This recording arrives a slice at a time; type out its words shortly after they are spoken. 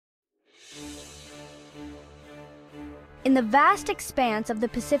In the vast expanse of the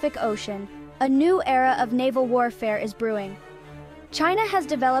Pacific Ocean, a new era of naval warfare is brewing. China has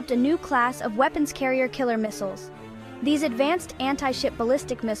developed a new class of weapons carrier killer missiles. These advanced anti-ship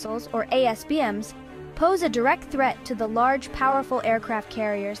ballistic missiles, or ASBMs, pose a direct threat to the large, powerful aircraft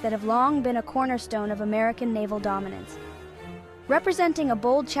carriers that have long been a cornerstone of American naval dominance. Representing a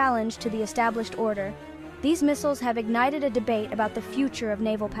bold challenge to the established order, these missiles have ignited a debate about the future of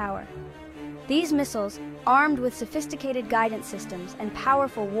naval power. These missiles, armed with sophisticated guidance systems and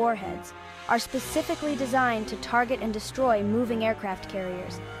powerful warheads, are specifically designed to target and destroy moving aircraft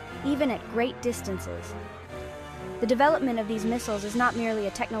carriers, even at great distances. The development of these missiles is not merely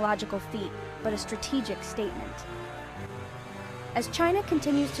a technological feat, but a strategic statement. As China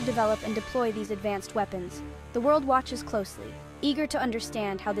continues to develop and deploy these advanced weapons, the world watches closely, eager to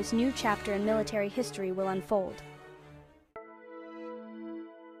understand how this new chapter in military history will unfold.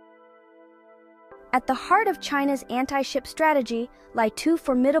 At the heart of China's anti-ship strategy lie two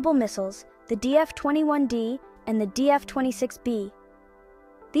formidable missiles, the DF-21D and the DF-26B.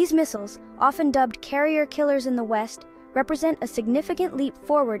 These missiles, often dubbed carrier killers in the West, represent a significant leap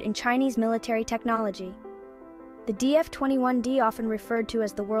forward in Chinese military technology. The DF-21D, often referred to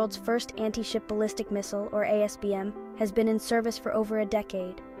as the world's first anti-ship ballistic missile, or ASBM, has been in service for over a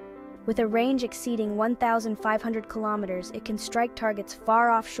decade. With a range exceeding 1,500 kilometers, it can strike targets far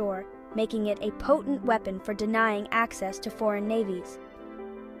offshore, making it a potent weapon for denying access to foreign navies.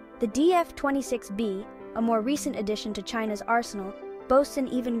 The DF-26B, a more recent addition to China's arsenal, boasts an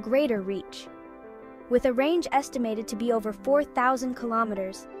even greater reach. With a range estimated to be over 4,000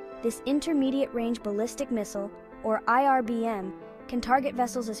 kilometers, this intermediate-range ballistic missile, or IRBM, can target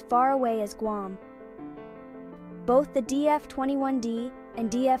vessels as far away as Guam. Both the DF-21D and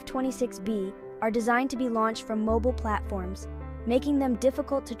DF-26B are designed to be launched from mobile platforms, making them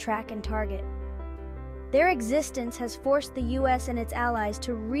difficult to track and target. Their existence has forced the U.S. and its allies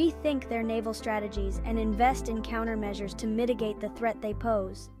to rethink their naval strategies and invest in countermeasures to mitigate the threat they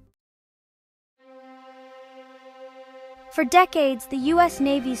pose. For decades, the U.S.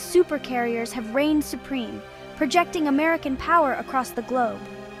 Navy's supercarriers have reigned supreme, projecting American power across the globe.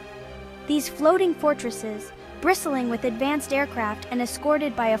 These floating fortresses, bristling with advanced aircraft and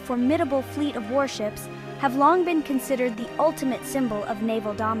escorted by a formidable fleet of warships, have long been considered the ultimate symbol of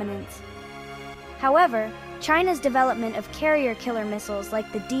naval dominance. However, China's development of carrier killer missiles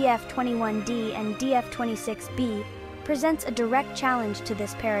like the DF-21D and DF-26B presents a direct challenge to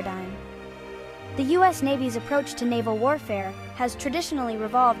this paradigm. The U.S. Navy's approach to naval warfare has traditionally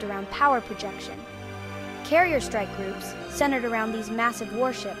revolved around power projection. Carrier strike groups, centered around these massive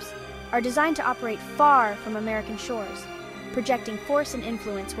warships, are designed to operate far from American shores, projecting force and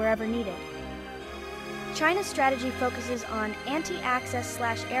influence wherever needed. China's strategy focuses on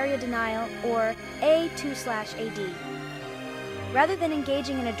anti-access/area denial, or A2/AD. Rather than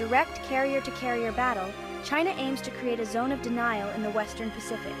engaging in a direct carrier-to-carrier battle, China aims to create a zone of denial in the Western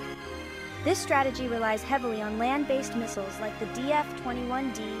Pacific. This strategy relies heavily on land-based missiles like the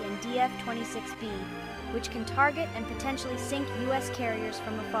DF-21D and DF-26B, which can target and potentially sink U.S. carriers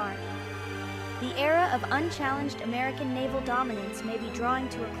from afar. The era of unchallenged American naval dominance may be drawing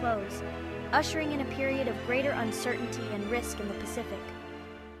to a close, ushering in a period of greater uncertainty and risk in the Pacific.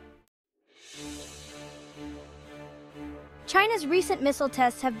 China's recent missile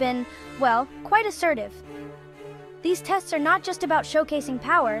tests have been, well, quite assertive. These tests are not just about showcasing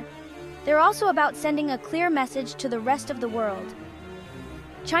power, they're also about sending a clear message to the rest of the world.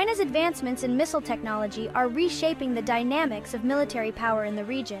 China's advancements in missile technology are reshaping the dynamics of military power in the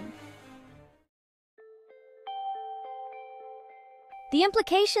region. The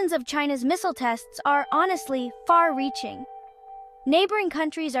implications of China's missile tests are honestly far-reaching. Neighboring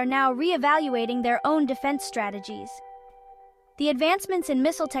countries are now re-evaluating their own defense strategies. The advancements in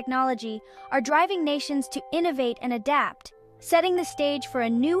missile technology are driving nations to innovate and adapt, setting the stage for a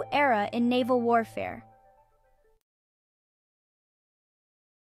new era in naval warfare.